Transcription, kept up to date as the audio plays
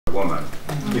woman.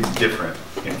 It's different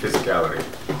in physicality.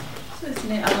 そうです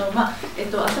ね、朝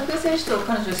倉選手と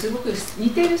彼女すごく似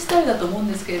ているスタイルだと思う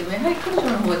んですけれども、やはり彼女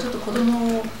の方がちょっと子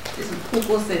供です、高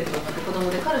校生とか子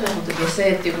供で、彼女は本当に女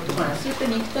性っていうことから、そういった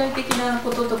肉体的なこ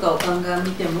ととかを鑑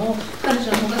みても、彼女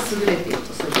の方が優れている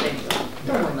と、そういった意味だ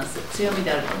と思います。強み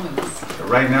であると思います。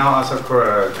Right now,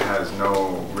 Asakura has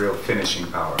no real finishing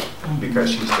power because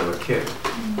she's still a kid.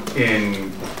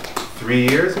 In 3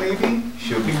 years, maybe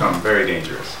she'll become very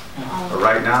dangerous. But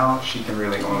right now, she can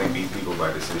really only beat people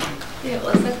by decision. で、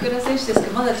朝倉選手ですけ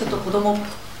ど、まだちょっと子供っ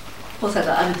ぽさ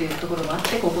があるというところもあっ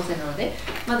て、高校生なので、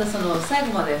まだその最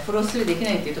後までフォロースルーでき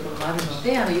ないというところもあるの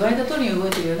で、言われた通りに動い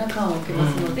ているような感を受けま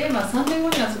すので、3年後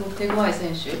にはすごく手強い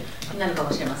選手になるか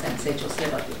もしれません。成長すれ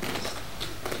ばということです。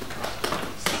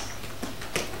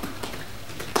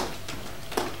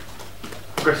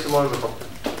ご質問あるか。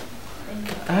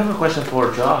I have a question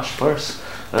for Josh first.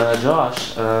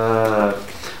 Josh,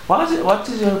 what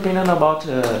is your opinion about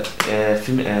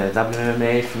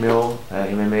WMMA, female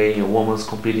MMA women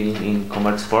competing in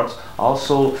combat sports?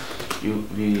 Also,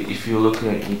 if you look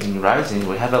in Rizin,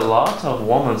 we have a lot of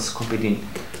women competing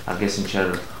against each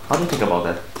other. How do you think about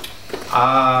that?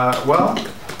 Well, I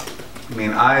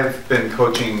mean, I've been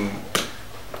coaching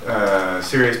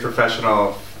serious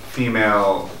professional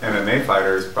female MMA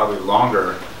fighters probably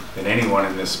longer than anyone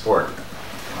in this sport.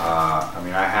 I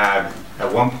mean, at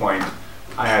one point,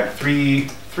 I had three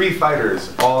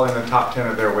fighters all in the top 10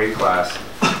 of their weight class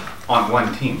on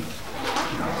one team.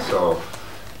 So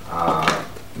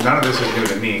none of this is new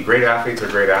to me. Great athletes are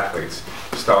great athletes.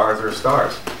 Stars are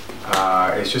stars.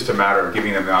 It's just a matter of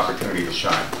giving them the opportunity to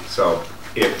shine. So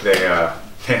if they have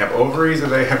ovaries or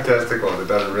they have testicles, it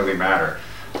doesn't really matter.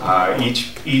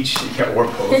 Each or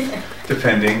both,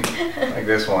 depending, like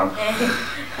this one.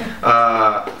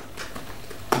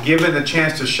 Given the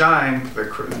chance to shine, the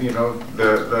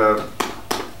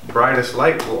brightest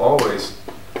light will always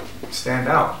stand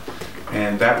out,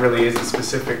 and that really isn't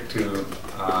specific to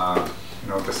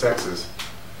the sexes.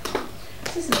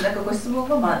 ですね、なんかご質問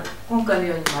が、今回の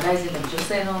ように、ライジンでも女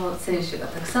性の選手が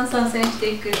たくさん参戦し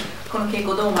ていく、この傾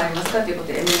向どう思われますかというこ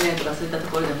とで、MMA とかそういったと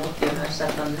ころでもっていう話だ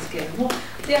ったんですけれども、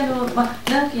で長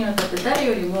きにわたって誰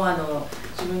よりも自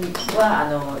分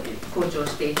はコーチを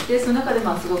していて、その中で、す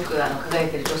ごく輝い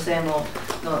ている女性の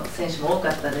選手も多か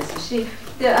ったですし、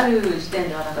である時点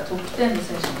ではなんかトップ10の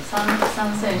選手も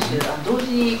 3選手同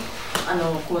時に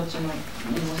コーチも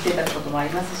していたこともあり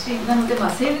ますし、なので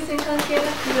性別に関係なく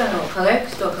輝く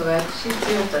人は輝くし、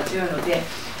強い人は強いので、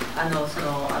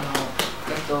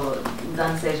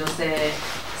男性女性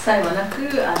さえはなく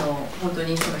本当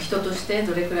にその人として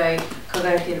どれくらい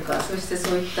輝いているか、そして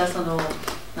そういった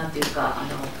なんていうか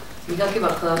磨けば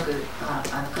輝くっ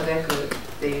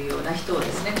ていうような人をで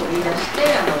すね、こう言い出し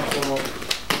てなんていう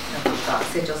か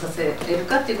成長させれる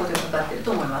かっていうことにかかっている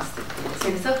と思います。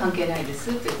性別は関係ないです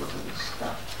ということでした。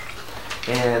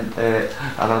And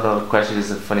another question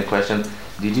is a funny question.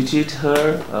 Did you teach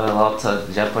her a lot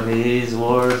of Japanese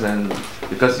words, and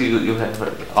because you have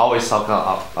always talk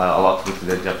a lot with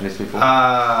the Japanese people?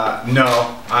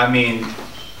 No, I mean,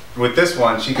 with this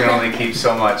one, she can only keep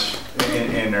so much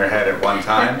in her head at one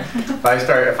time.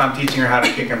 If I'm teaching her how to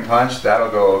kick and punch, that'll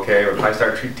go okay. But if I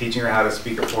start teaching her how to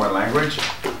speak a foreign language,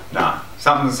 nah,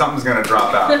 something's gonna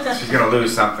drop out. She's gonna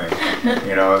lose something.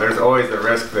 There's always the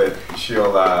risk that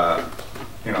she'll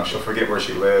forget where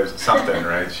she lives, something,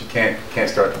 right? She can't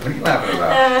start. What are you laughing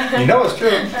about? You know it's true.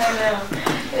 I know.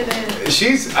 It is.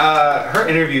 She's her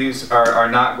interviews are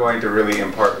not going to really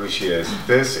impart who she is.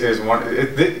 This is one.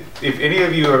 If any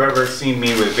of you have ever seen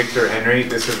me with Victor Henry,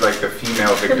 this is like the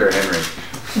female Victor Henry.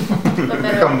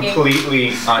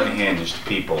 Completely unhinged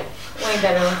people. Way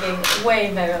better looking.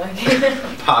 Way better looking.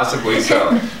 Possibly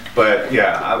so. But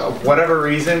yeah, whatever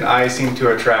reason, I seem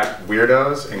to attract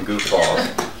weirdos and goofballs.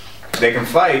 They can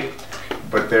fight,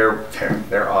 but they're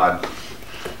odd.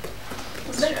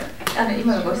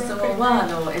 今のご質問は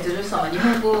ジョーさんは日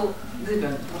本語ずいぶ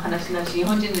んお話になるし、日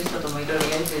本人の人ともいろいろ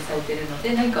やり取りされているの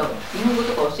で、何か日本語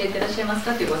とか教えていらっしゃいます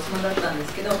かというご質問だったんで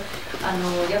すけど、彼女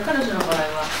の場合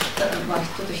は、ちょ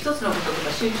っと一つのことと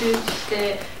か集中し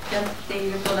てやってい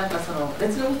ると、なんか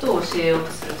別のことを教えよう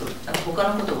とすると他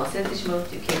のことを忘れてしまうっ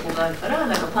ていう傾向があるから、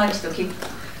なんかパンチとキック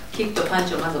とパン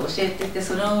チをまず教えていって、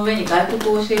その上に外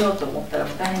国を教えようと思ったら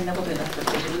大変なことになって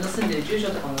自分の住んでる住所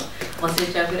とかも忘れ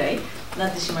ちゃうぐらいな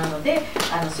ってしまうので、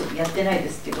やってないで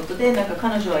すっていうことで、なんか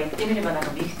彼女は言ってみればなん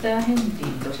かビクター・ヘンリ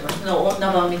ーとしますの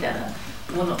女版みたいな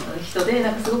人で、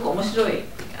なんかすごく面白い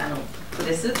プ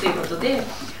ですっていうことで、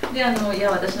いや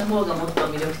私の方がもっと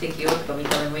魅力的よとか見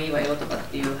た目もいいわよとかっ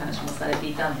ていう話もされて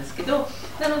いたんですけど、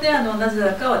なのでなぜ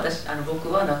だか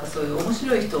僕はなんかそういう面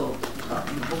白い人が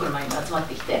僕の前に集まっ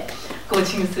てきてコー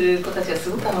チングする子たちがす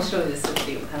ごく面白いですっ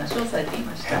ていう話をされてい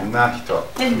ました。変な人。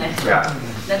変な人。なんか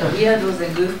ウィアードーズ・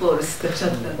グーフボールスっておっしゃ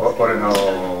ったんです。俺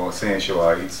の選手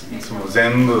はいつも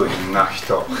全部変な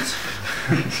人。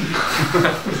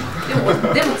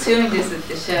でも強いんですっ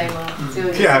て試合は強い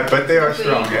です。Yeah, but they are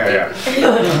strong. Yeah, yeah.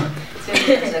 強い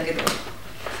人たちだけど、す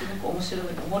ごく面白い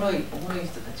おもろい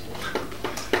人たちが。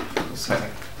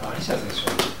アリシャ選手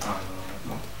は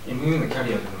MU のキャ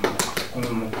リアでの今後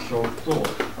の目標と、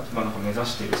あとなんか目指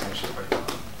している選手とかいたら。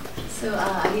So,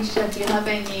 Alyssa, do you have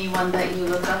anyone that you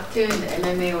look up to in the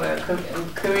MMA or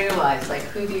career-wise? Like,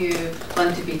 who do you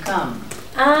want to become?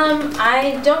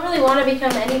 I don't really want to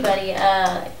become anybody.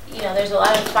 You know, there's a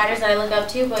lot of fighters that I look up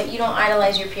to, but you don't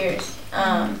idolize your peers.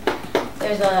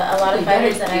 There's a lot of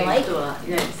fighters that I like.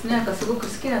 なんかすごく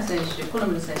好きな選手、好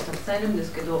みの選手たくさんいるんで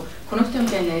すけど、この人み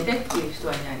たいになりたいっていう人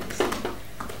はいないです。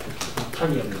キ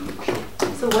ャリアの目標。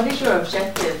So, what is your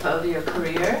objective of your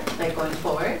career, like going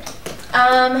forward?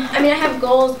 I mean, I have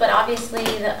goals, but obviously,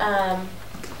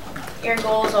 your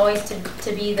goal is always to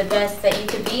be the best that you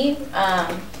could be.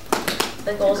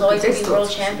 The goal is always to be world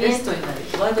champion.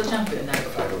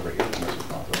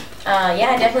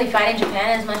 Yeah, definitely fight in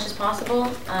Japan as much as possible.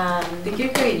 でき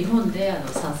る限り日本で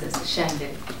参戦する試合に出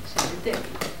て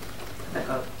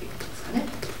戦うっていうことですかね。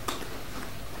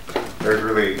There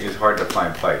really is hard to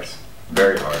find fights.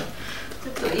 Very hard. ち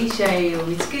ょっといい試合を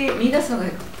見出すのが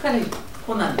かなり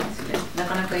困難なんですよね。な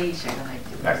かなかいい試合がないっ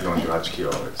ていうことですね。48キロ。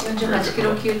48キ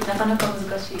ロ級なかなか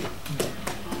難しい。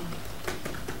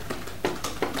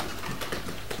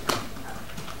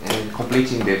And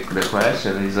completing the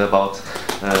question is about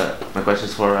my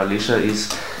questions for Alyssa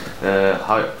is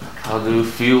how do you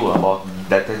feel about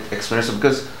that experience?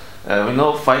 Because we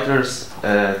know fighters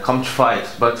come to fight,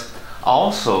 but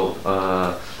also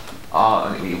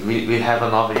we have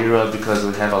another era because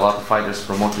we have a lot of fighters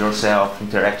promote yourself,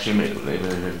 interacting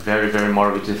very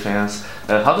more with the fans.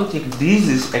 How do you think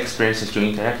these experiences to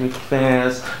interact with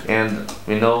fans? And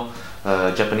we know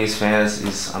Japanese fans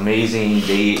is amazing.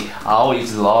 They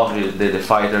always love it, the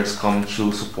fighters come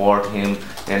to support him.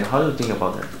 And how do you think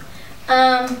about that?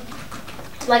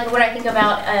 Like what I think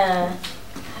about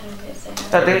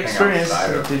the experience,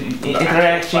 the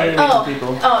interaction with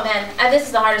people. Oh man, this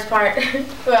is the hardest part.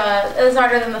 It's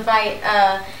harder than the fight.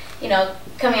 You know,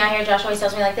 coming out here, Josh always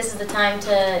tells me like this is the time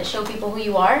to show people who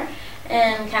you are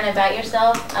and kind of about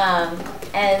yourself.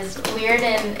 As weird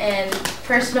and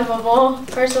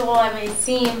personable I may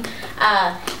seem,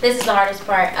 this is the hardest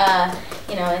part.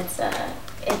 You know,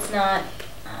 it's not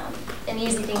an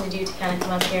easy thing to do to kind of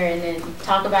come up here and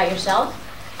talk about yourself.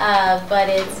 But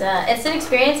it's an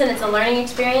experience and it's a learning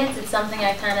experience. It's something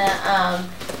I kind of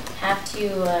have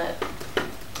to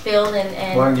build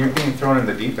and. Well, and you're being thrown in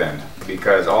the deep end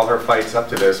because all her fights up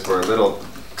to this were little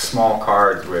small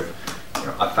cards with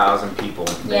 1,000 people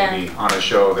maybe on a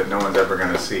show that no one's ever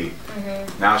going to see.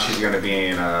 Now she's going to be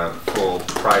in a full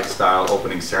Pride-style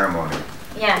opening ceremony.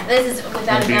 Yeah, this is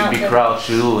without a doubt. Big crowd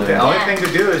too. The only thing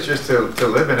to do is just to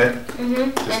live in it.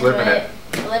 Just live in it.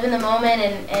 Live in the moment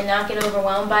and not get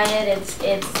overwhelmed by it. It's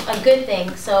a good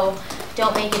thing. So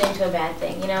don't make it into a bad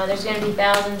thing. You know, there's going to be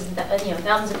thousands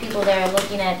of people there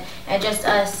looking at just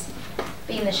us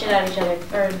beating the shit out of each other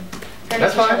or hurting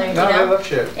That's each fine. other. No, You know? I love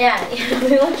shit. Yeah,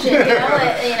 we love shit.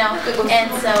 You know,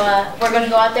 and so we're going to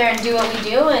go out there and do what we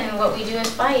do, and what we do is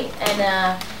fight.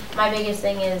 And my biggest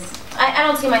thing is I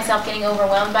don't see myself getting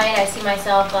overwhelmed by it. I see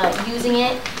myself using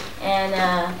it and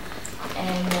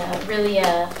really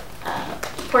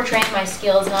portraying my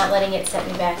skills, not letting it set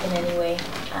me back in any way,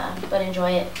 but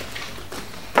enjoy it.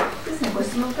 ですね、ご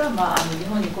質問が、日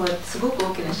本にこうやってすごく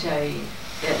大きな試合で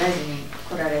ライズに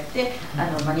来られて、日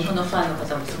本のファンの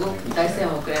方もすごく大声援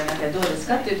を送られながらどうです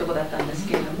かっていうところだったんです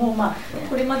けれども、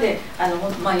これまで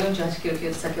48キロ級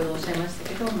と先ほどおっしゃいました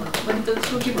けど、割と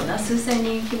小規模な数千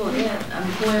人規模で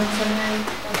公演もされない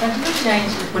感じの試合に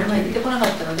これまで出てこなか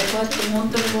ったので、こうやって本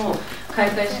当にもう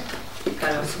開会か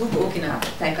らすごく大きな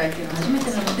大会っていうのは初め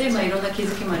てなので、いろんな気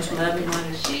づきもあるし学びもあ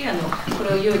るし、こ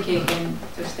れを良い経験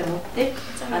として持って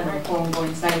今後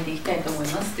につなげていきたいと思い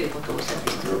ますということをおっしゃっ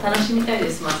ています。楽しみたいで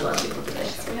す、まずはということで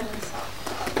した。大丈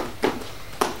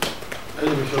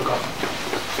夫でしょうか。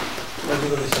大丈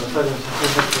夫でしたら最後に写真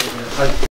撮影で。はい。